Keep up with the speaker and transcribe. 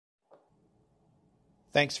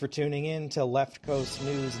Thanks for tuning in to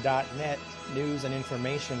leftcoastnews.net, news and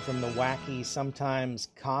information from the wacky, sometimes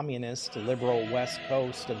communist, liberal West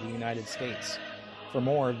Coast of the United States. For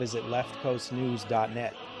more, visit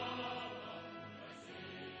leftcoastnews.net.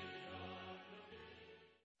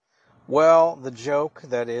 Well, the joke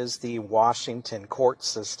that is the Washington court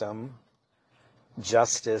system,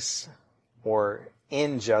 justice or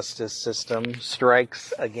injustice system,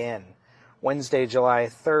 strikes again. Wednesday, July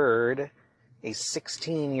 3rd, a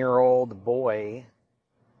 16-year-old boy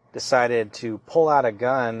decided to pull out a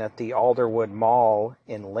gun at the Alderwood Mall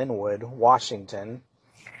in Linwood, Washington,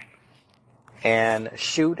 and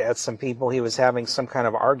shoot at some people he was having some kind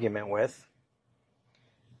of argument with.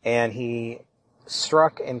 And he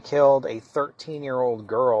struck and killed a 13-year-old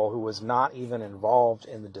girl who was not even involved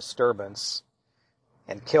in the disturbance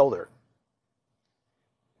and killed her.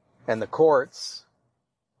 And the courts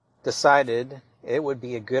decided it would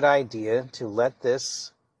be a good idea to let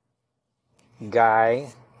this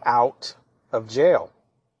guy out of jail.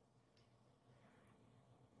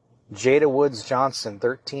 Jada Woods Johnson,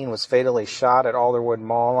 13, was fatally shot at Alderwood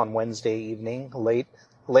Mall on Wednesday evening.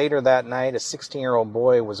 Later that night, a 16-year-old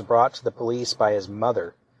boy was brought to the police by his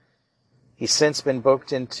mother. He's since been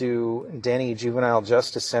booked into Denny Juvenile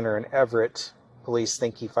Justice Center in Everett. Police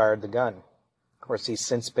think he fired the gun. Of course, he's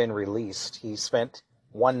since been released. He spent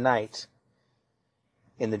one night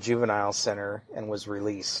in the Juvenile Center and was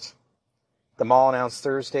released. The mall announced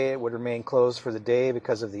Thursday it would remain closed for the day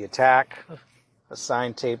because of the attack. A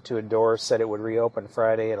sign taped to a door said it would reopen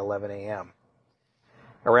Friday at 11 a.m.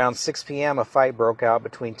 Around 6 p.m., a fight broke out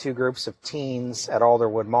between two groups of teens at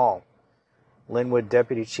Alderwood Mall. Linwood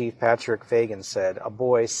Deputy Chief Patrick Fagan said, "A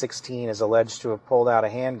boy, 16, is alleged to have pulled out a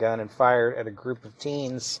handgun and fired at a group of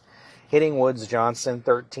teens, hitting Woods Johnson,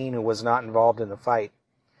 13, who was not involved in the fight.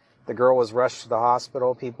 The girl was rushed to the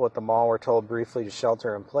hospital. People at the mall were told briefly to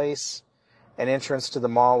shelter in place. An entrance to the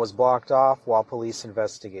mall was blocked off while police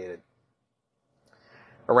investigated."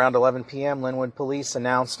 Around 11 p.m., Linwood police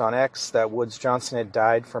announced on X that Woods Johnson had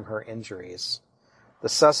died from her injuries. The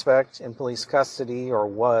suspect in police custody,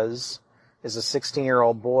 is a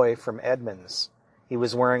 16-year-old boy from Edmonds. He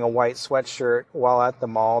was wearing a white sweatshirt while at the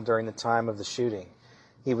mall during the time of the shooting.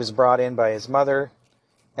 He was brought in by his mother,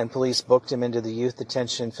 and police booked him into the youth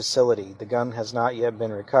detention facility. The gun has not yet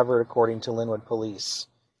been recovered, according to Linwood police.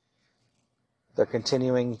 They're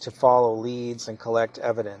continuing to follow leads and collect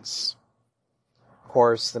evidence. Of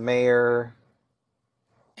course, the mayor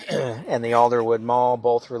and the Alderwood Mall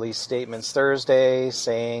both released statements Thursday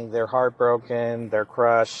saying they're heartbroken, they're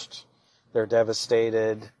crushed, they're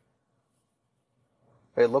devastated.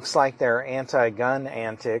 It looks like their anti-gun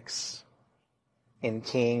antics in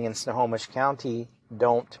King and Snohomish County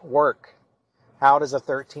don't work. How does a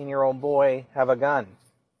 13-year-old boy have a gun?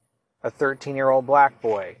 A 13-year-old black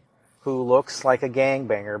boy who looks like a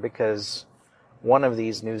gangbanger, because one of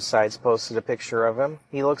these news sites posted a picture of him.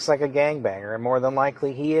 He looks like a gangbanger, and more than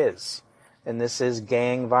likely he is. And this is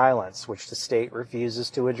gang violence, which the state refuses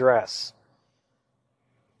to address.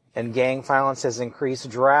 And gang violence has increased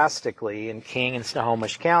drastically in King and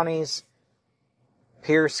Snohomish counties,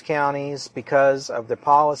 Pierce counties, because of the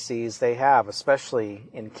policies they have, especially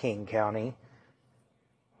in King County,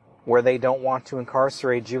 where they don't want to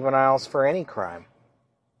incarcerate juveniles for any crime.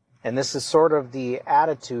 And this is sort of the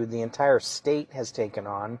attitude the entire state has taken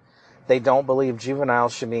on. They don't believe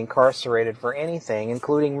juveniles should be incarcerated for anything,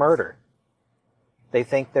 including murder. They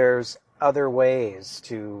think there's other ways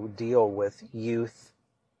to deal with youth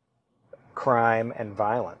crime and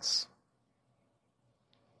violence.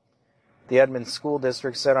 The Edmonds School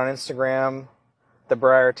District said on Instagram, the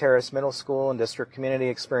Briar Terrace Middle School and district community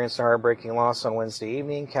experienced a heartbreaking loss on Wednesday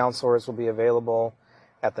evening. Counselors will be available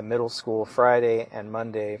at the middle school Friday and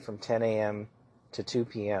Monday from 10 a.m. to 2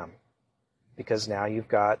 p.m. Because now you've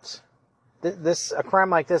got a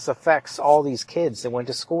crime like this affects all these kids that went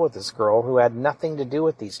to school with this girl who had nothing to do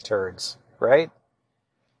with these turds, right?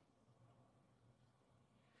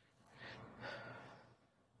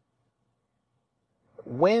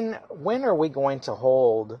 When are we going to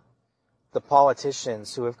hold the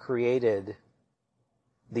politicians who have created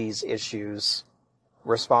these issues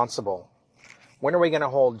responsible? When are we going to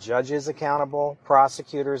hold judges accountable,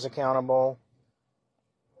 prosecutors accountable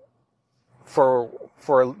for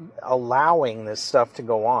allowing this stuff to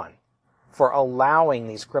go on, for allowing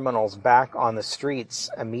these criminals back on the streets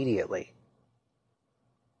immediately?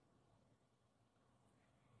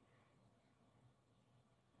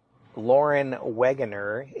 Lauren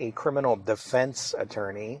Wegener, a criminal defense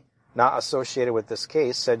attorney not associated with this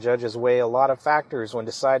case, said judges weigh a lot of factors when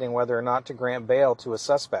deciding whether or not to grant bail to a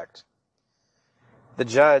suspect. The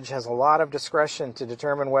judge has a lot of discretion to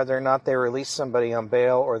determine whether or not they release somebody on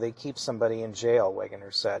bail or they keep somebody in jail,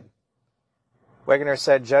 Wegener said. Wegener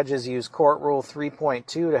said judges use Court Rule 3.2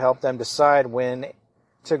 to help them decide when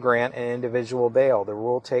to grant an individual bail. The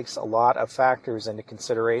rule takes a lot of factors into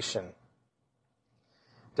consideration.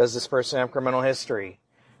 Does this person have criminal history?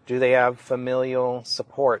 Do they have familial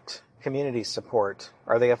support, community support?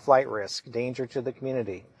 Are they a flight risk, danger to the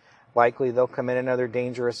community? Likely they'll commit another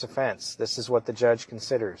dangerous offense. This is what the judge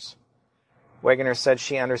considers. Wegener said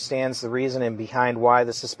she understands the reasoning behind why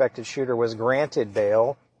the suspected shooter was granted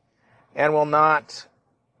bail and will not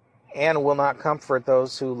comfort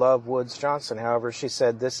those who love Woods Johnson. However, she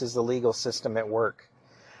said this is the legal system at work.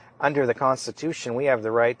 Under the Constitution, we have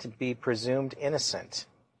the right to be presumed innocent.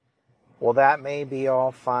 Well, that may be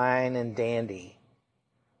all fine and dandy,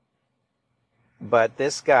 but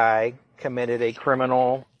this guy committed a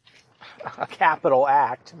capital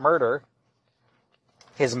act, murder.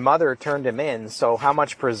 His mother turned him in, so how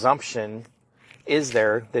much presumption is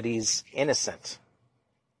there that he's innocent?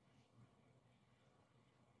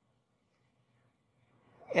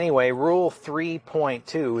 Anyway, Rule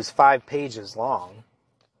 3.2 is 5 pages long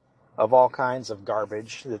of all kinds of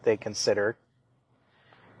garbage that they consider.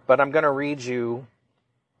 But I'm going to read you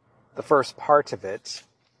the first part of it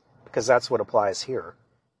because that's what applies here.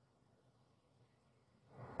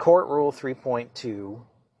 Court Rule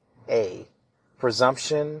 3.2a,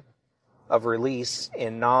 presumption of release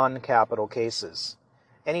in non-capital cases.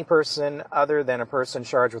 Any person other than a person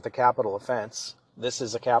charged with a capital offense, this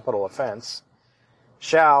is a capital offense,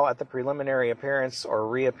 shall, at the preliminary appearance or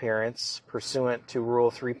reappearance pursuant to Rule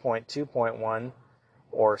 3.2.1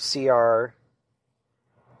 or CRR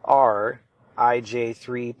IJ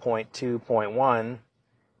 3.2.1,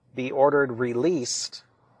 be ordered released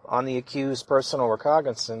on the accused's personal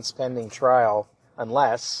recognizance pending trial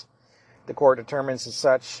unless the court determines that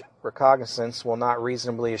such recognizance will not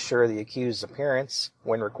reasonably assure the accused's appearance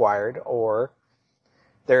when required, or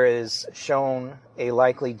there is shown a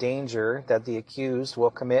likely danger that the accused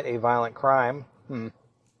will commit a violent crime,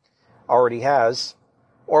 already has,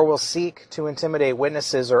 or will seek to intimidate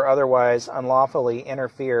witnesses or otherwise unlawfully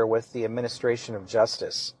interfere with the administration of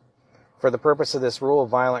justice. For the purpose of this rule,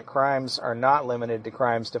 violent crimes are not limited to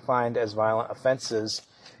crimes defined as violent offenses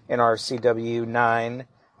in RCW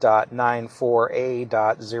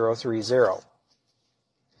 9.94a.030.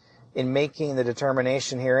 In making the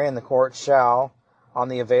determination herein, the court shall, on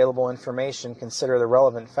the available information, consider the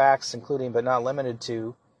relevant facts, including but not limited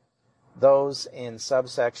to those in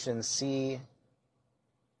subsections C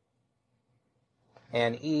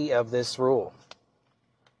and E of this rule.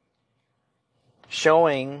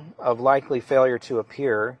 Showing of likely failure to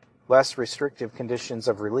appear, less restrictive conditions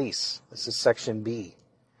of release. This is section B.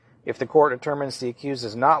 If the court determines the accused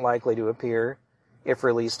is not likely to appear, if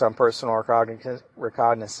released on personal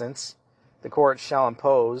recognizance, the court shall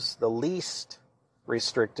impose the least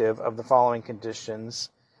restrictive of the following conditions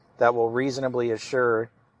that will reasonably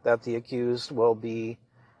assure that the accused will be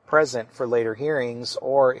present for later hearings,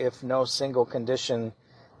 or if no single condition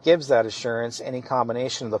gives that assurance, any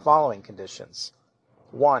combination of the following conditions.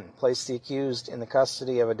 1. Place the accused in the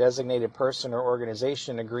custody of a designated person or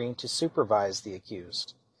organization agreeing to supervise the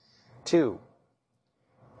accused. 2.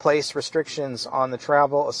 Place restrictions on the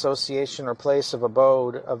travel, association, or place of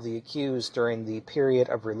abode of the accused during the period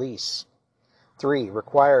of release. 3.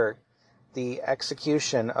 Require the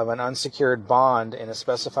execution of an unsecured bond in a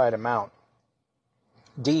specified amount.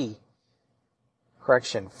 4.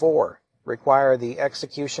 Require the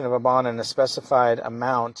execution of a bond in a specified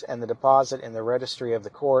amount and the deposit in the registry of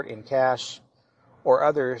the court in cash or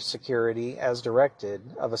other security as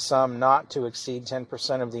directed of a sum not to exceed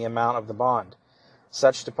 10% of the amount of the bond.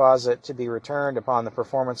 Such deposit to be returned upon the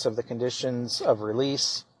performance of the conditions of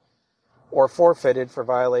release or forfeited for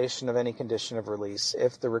violation of any condition of release.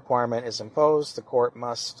 If the requirement is imposed, the court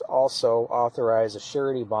must also authorize a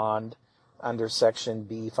surety bond under section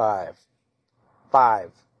B5.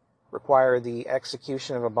 5. Require the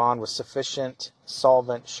execution of a bond with sufficient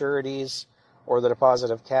solvent sureties or the deposit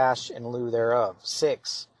of cash in lieu thereof.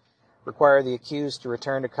 6. Require the accused to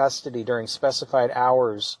return to custody during specified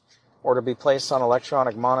hours or to be placed on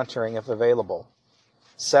electronic monitoring if available.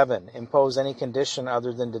 7. Impose any condition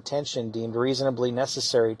other than detention deemed reasonably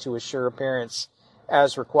necessary to assure appearance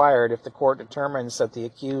as required if the court determines that the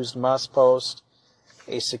accused must post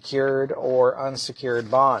a secured or unsecured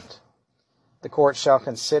bond. The court shall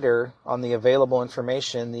consider, on the available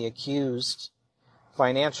information, the accused's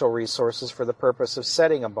financial resources for the purpose of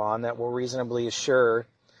setting a bond that will reasonably assure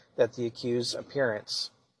that the accused's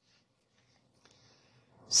appearance.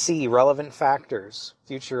 C. Relevant factors.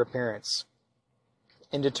 Future appearance.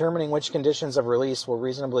 In determining which conditions of release will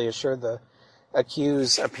reasonably assure the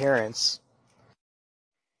accused's appearance,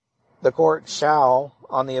 the court shall,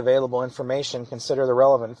 on the available information, consider the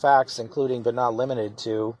relevant facts, including but not limited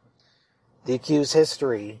to the accused's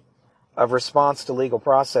history of response to legal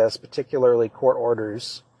process, particularly court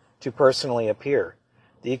orders to personally appear,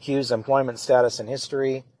 the accused's employment status and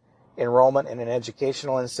history, enrollment in an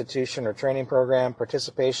educational institution or training program,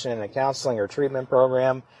 participation in a counseling or treatment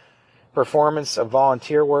program, performance of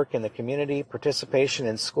volunteer work in the community, participation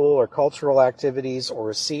in school or cultural activities, or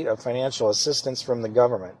receipt of financial assistance from the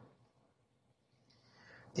government.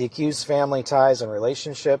 The accused's family ties and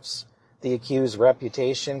relationships, the accused's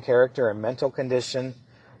reputation, character, and mental condition,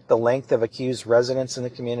 the length of accused residence in the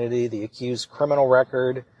community, the accused's criminal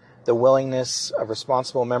record, the willingness of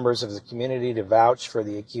responsible members of the community to vouch for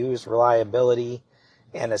the accused's reliability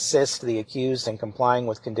and assist the accused in complying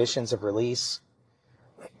with conditions of release,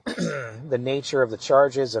 the nature of the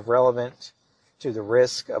charges if relevant to the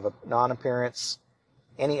risk of a non-appearance,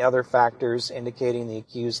 any other factors indicating the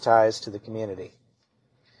accused's ties to the community.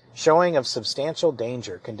 Showing of substantial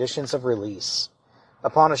danger, conditions of release.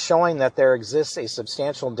 Upon a showing that there exists a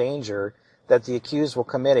substantial danger that the accused will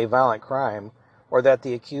commit a violent crime, or that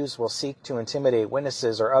the accused will seek to intimidate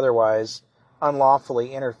witnesses or otherwise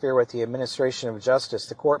unlawfully interfere with the administration of justice,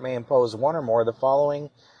 the court may impose one or more of the following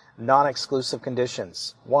non-exclusive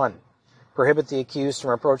conditions. 1. Prohibit the accused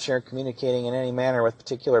from approaching or communicating in any manner with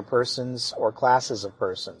particular persons or classes of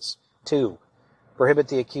persons. 2. Prohibit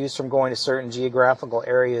the accused from going to certain geographical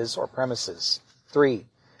areas or premises. 3.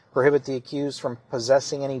 Prohibit the accused from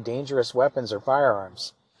possessing any dangerous weapons or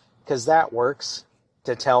firearms. Because that works,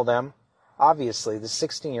 to tell them. Obviously, the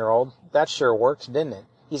 16-year-old, that sure worked, didn't it?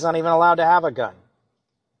 He's not even allowed to have a gun.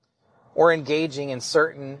 Or engaging in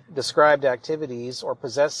certain described activities, or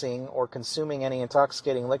possessing or consuming any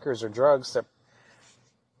intoxicating liquors or drugs that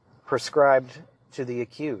prescribed to the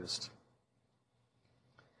accused.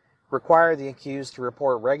 Require the accused to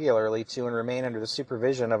report regularly to and remain under the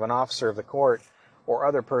supervision of an officer of the court or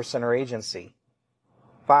other person or agency.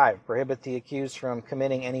 5. Prohibit the accused from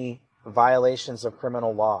committing any violations of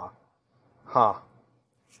criminal law.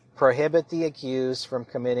 Prohibit the accused from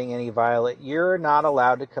committing any You're not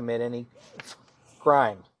allowed to commit any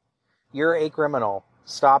crime. You're a criminal.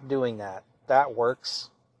 Stop doing that. That works.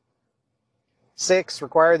 6.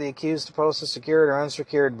 Require the accused to post a secured or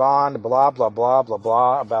unsecured bond, blah, blah, blah, blah,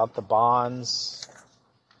 blah, about the bonds.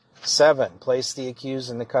 7. Place the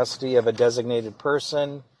accused in the custody of a designated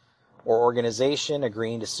person or organization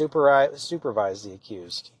agreeing to supervise the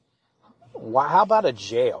accused. How about a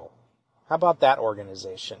jail? How about that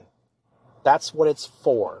organization? That's what it's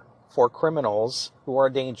for criminals who are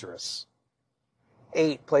dangerous.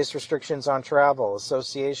 8. Place restrictions on travel,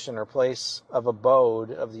 association, or place of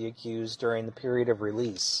abode of the accused during the period of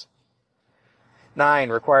release. 9.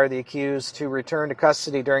 Require the accused to return to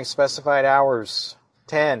custody during specified hours.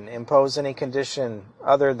 10. Impose any condition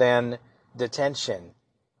other than detention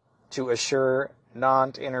to assure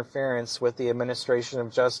non-interference with the administration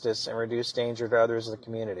of justice and reduce danger to others in the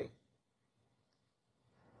community.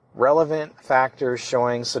 Relevant factors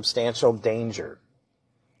showing substantial danger.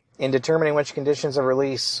 In determining which conditions of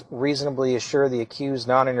release reasonably assure the accused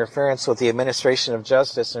non-interference with the administration of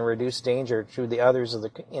justice and reduce danger to the others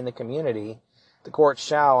in the community, the court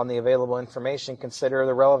shall, on the available information, consider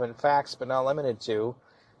the relevant facts, but not limited to,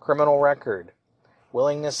 criminal record,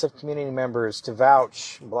 willingness of community members to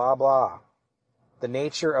vouch, blah, blah, the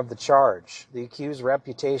nature of the charge, the accused's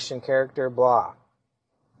reputation, character, blah,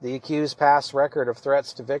 the accused's past record of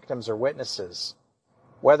threats to victims or witnesses,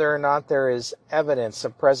 whether or not there is evidence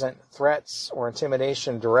of present threats or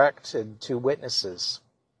intimidation directed to witnesses,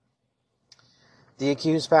 the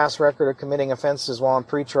accused's past record of committing offenses while on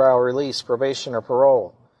pretrial release, probation, or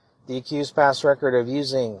parole, the accused's past record of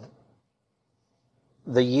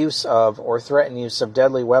the use of or threatened use of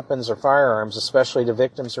deadly weapons or firearms, especially to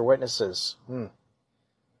victims or witnesses.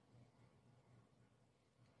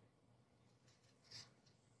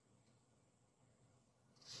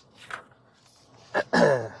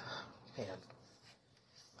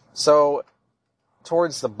 So,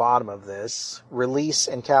 towards the bottom of this, release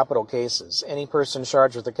in capital cases. Any person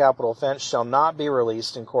charged with a capital offense shall not be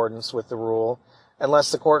released in accordance with the rule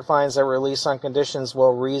unless the court finds that release on conditions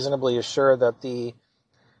will reasonably assure that the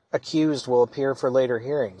accused will appear for later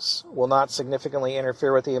hearings, will not significantly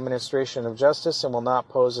interfere with the administration of justice, and will not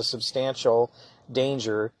pose a substantial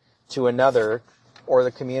danger to another or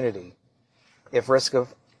the community. If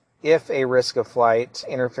a risk of flight,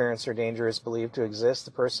 interference, or danger is believed to exist,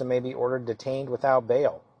 the person may be ordered detained without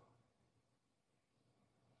bail.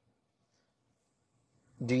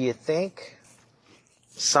 Do you think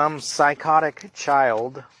some psychotic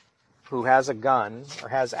child who has a gun or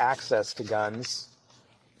has access to guns.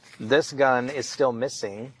 This gun is still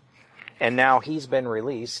missing, and now he's been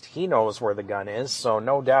released. He knows where the gun is, so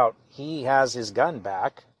no doubt he has his gun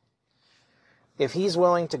back. If he's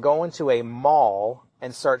willing to go into a mall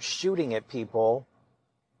and start shooting at people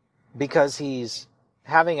because he's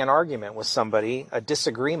having an argument with somebody, a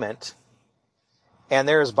disagreement, and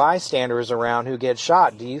there's bystanders around who get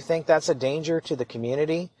shot, do you think that's a danger to the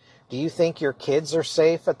community? Do you think your kids are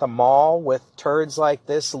safe at the mall with turds like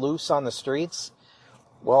this loose on the streets?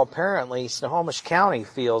 Well, apparently Snohomish County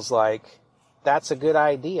feels like that's a good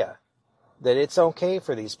idea, that it's okay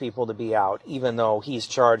for these people to be out, even though he's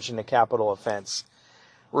charged in a capital offense.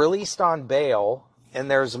 Released on bail, and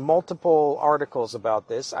there's multiple articles about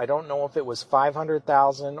this. I don't know if it was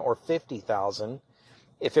 $500,000 or $50,000.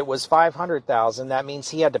 If it was $500,000, that means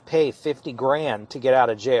he had to pay $50,000 to get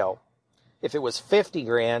out of jail. If it was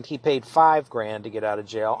 $50,000, he paid $5,000 to get out of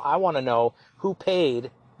jail. I want to know who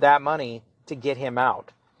paid that money to get him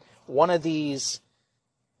out. One of these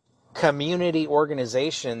community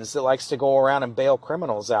organizations that likes to go around and bail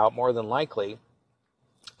criminals out, more than likely,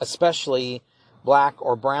 especially black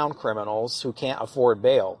or brown criminals who can't afford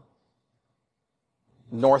bail.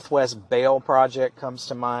 Northwest Bail Project comes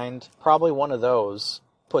to mind. Probably one of those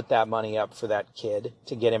put that money up for that kid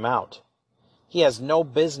to get him out. He has no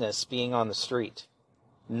business being on the street.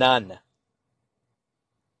 None.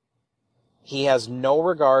 He has no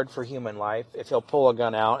regard for human life if he'll pull a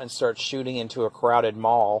gun out and start shooting into a crowded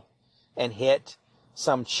mall and hit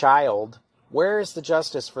some child. Where is the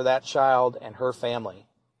justice for that child and her family?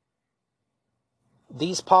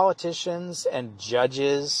 These politicians and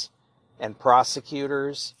judges and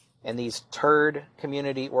prosecutors and these turd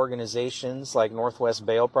community organizations like Northwest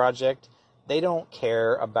Bail Project, they don't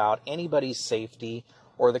care about anybody's safety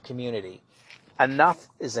or the community. Enough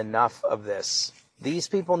is enough of this. These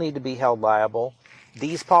people need to be held liable.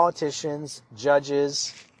 These politicians,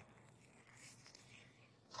 judges,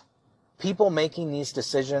 people making these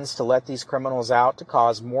decisions to let these criminals out to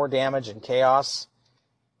cause more damage and chaos,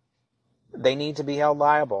 they need to be held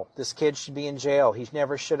liable. This kid should be in jail. He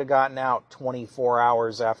never should have gotten out 24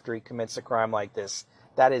 hours after he commits a crime like this.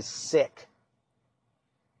 That is sick.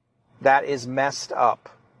 That is messed up.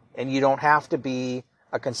 And you don't have to be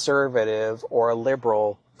a conservative or a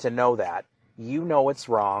liberal to know that. You know it's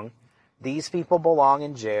wrong. These people belong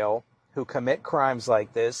in jail who commit crimes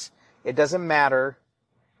like this. It doesn't matter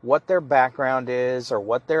what their background is or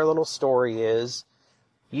what their little story is.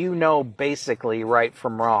 You know basically right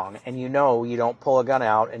from wrong, and you know you don't pull a gun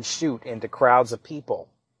out and shoot into crowds of people.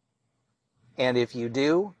 And if you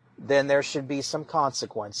do, then there should be some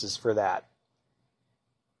consequences for that.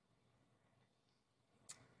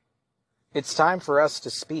 It's time for us to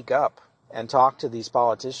speak up and talk to these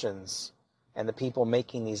politicians and the people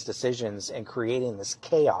making these decisions and creating this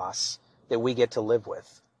chaos that we get to live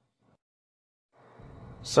with.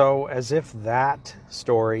 So, as if that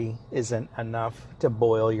story isn't enough to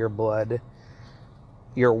boil your blood,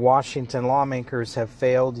 your Washington lawmakers have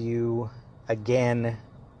failed you again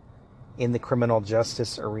in the criminal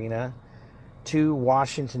justice arena. 2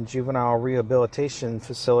 Washington juvenile rehabilitation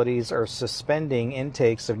facilities are suspending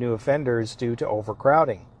intakes of new offenders due to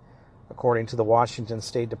overcrowding, according to the Washington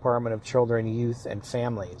State Department of Children, Youth, and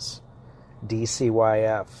Families.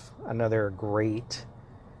 DCYF, another great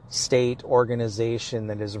state organization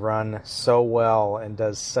that is run so well and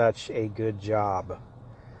does such a good job.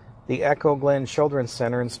 The Echo Glen Children's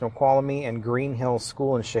Center in Snoqualmie and Green Hill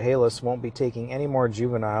School in Chehalis won't be taking any more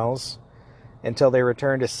juveniles until they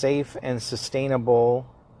return to safe and sustainable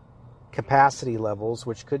capacity levels,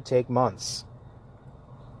 which could take months.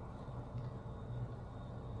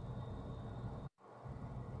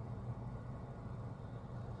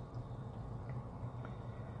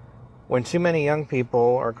 When too many young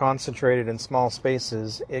people are concentrated in small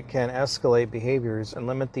spaces, it can escalate behaviors and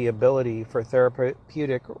limit the ability for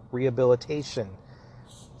therapeutic rehabilitation,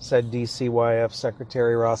 said DCYF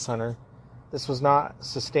Secretary Ross Hunter. This was not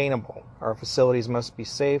sustainable. Our facilities must be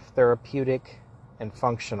safe, therapeutic, and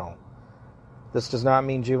functional. This does not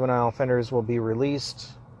mean juvenile offenders will be released,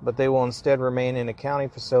 but they will instead remain in a county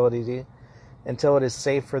facility until it is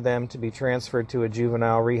safe for them to be transferred to a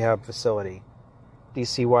juvenile rehab facility.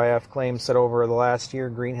 DCYF claims that over the last year,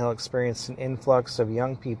 Green Hill experienced an influx of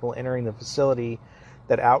young people entering the facility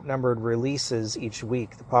that outnumbered releases each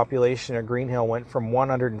week. The population of Green Hill went from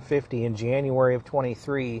 150 in January of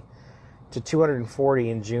 23 to 240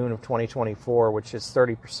 in June of 2024, which is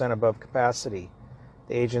 30% above capacity.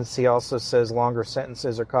 The agency also says longer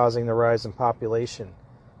sentences are causing the rise in population.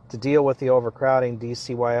 To deal with the overcrowding,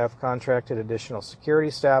 DCYF contracted additional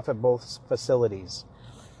security staff at both facilities.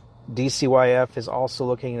 DCYF is also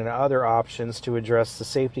looking into other options to address the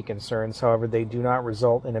safety concerns, however, they do not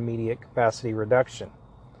result in immediate capacity reduction.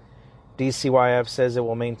 DCYF says it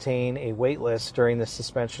will maintain a wait list during the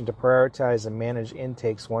suspension to prioritize and manage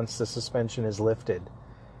intakes once the suspension is lifted.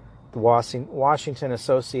 The Washington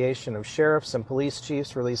Association of Sheriffs and Police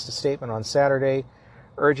Chiefs released a statement on Saturday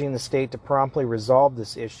urging the state to promptly resolve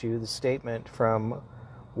this issue. The statement from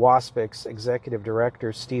WASPIC's Executive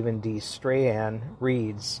Director Stephen D. Strahan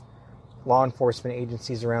reads, "Law enforcement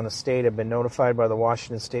agencies around the state have been notified by the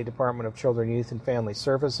Washington State Department of Children, Youth, and Family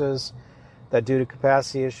Services that due to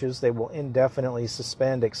capacity issues, they will indefinitely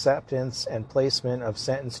suspend acceptance and placement of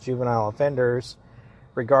sentenced juvenile offenders,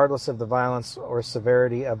 regardless of the violence or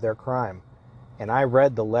severity of their crime." And I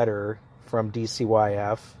read the letter from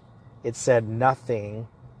DCYF. It said nothing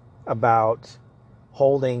about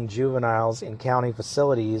holding juveniles in county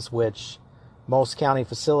facilities, which most county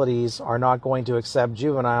facilities are not going to accept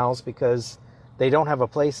juveniles because they don't have a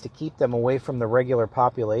place to keep them away from the regular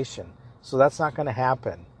population. So that's not going to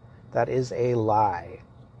happen. That is a lie.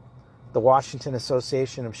 The Washington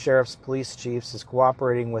Association of Sheriffs and Police Chiefs is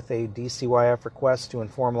cooperating with a DCYF request to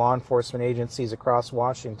inform law enforcement agencies across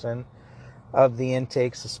Washington of the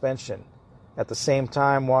intake suspension. At the same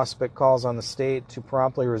time, WASPIC calls on the state to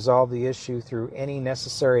promptly resolve the issue through any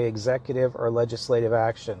necessary executive or legislative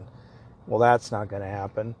action. Well, that's not going to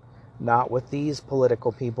happen. Not with these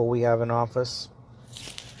political people we have in office.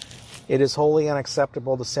 It is wholly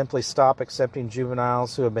unacceptable to simply stop accepting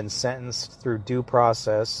juveniles who have been sentenced through due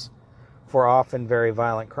process for often very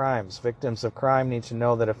violent crimes. Victims of crime need to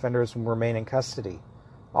know that offenders will remain in custody.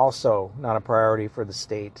 Also, not a priority for the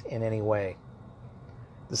state in any way.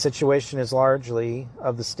 The situation is largely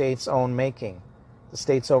of the state's own making. The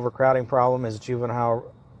state's overcrowding problem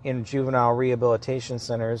in juvenile rehabilitation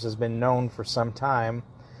centers has been known for some time,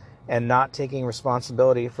 and not taking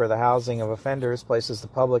responsibility for the housing of offenders places the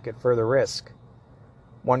public at further risk.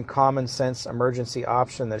 One common sense emergency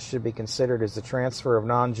option that should be considered is the transfer of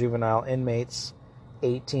non-juvenile inmates,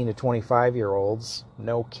 18 to 25-year-olds,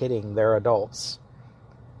 no kidding, they're adults,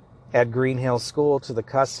 at Green Hill School to the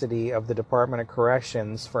custody of the Department of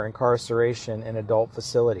Corrections for incarceration in adult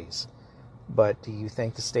facilities. But do you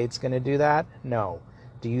think the state's going to do that? No.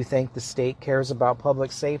 Do you think the state cares about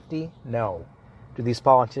public safety? No. Do these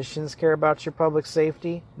politicians care about your public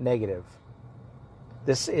safety? Negative.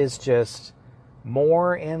 This is just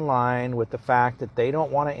more in line with the fact that they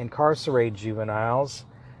don't want to incarcerate juveniles.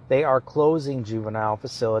 They are closing juvenile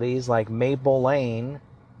facilities like Maple Lane,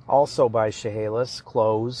 also by Chehalis,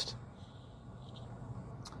 closed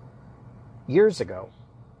years ago.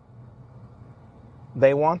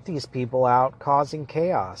 They want these people out causing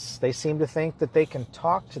chaos. They seem to think that they can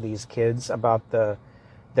talk to these kids about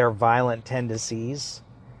their violent tendencies,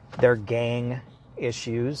 their gang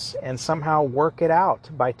issues, and somehow work it out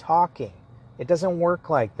by talking. It doesn't work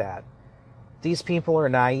like that. These people are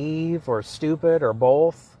naive or stupid or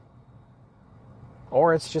both,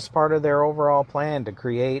 or it's just part of their overall plan to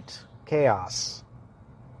create chaos,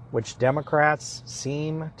 which Democrats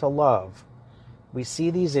seem to love. We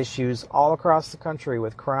see these issues all across the country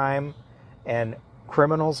with crime and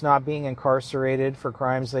criminals not being incarcerated for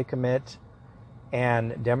crimes they commit,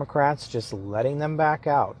 and Democrats just letting them back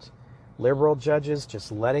out. Liberal judges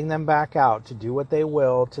just letting them back out to do what they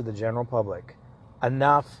will to the general public.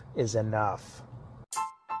 Enough is enough.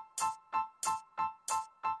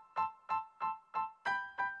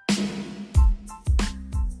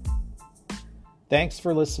 Thanks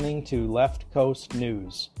for listening to Left Coast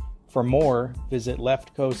News. For more, visit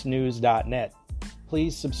leftcoastnews.net.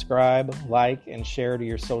 Please subscribe, like, and share to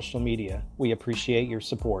your social media. We appreciate your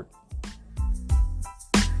support.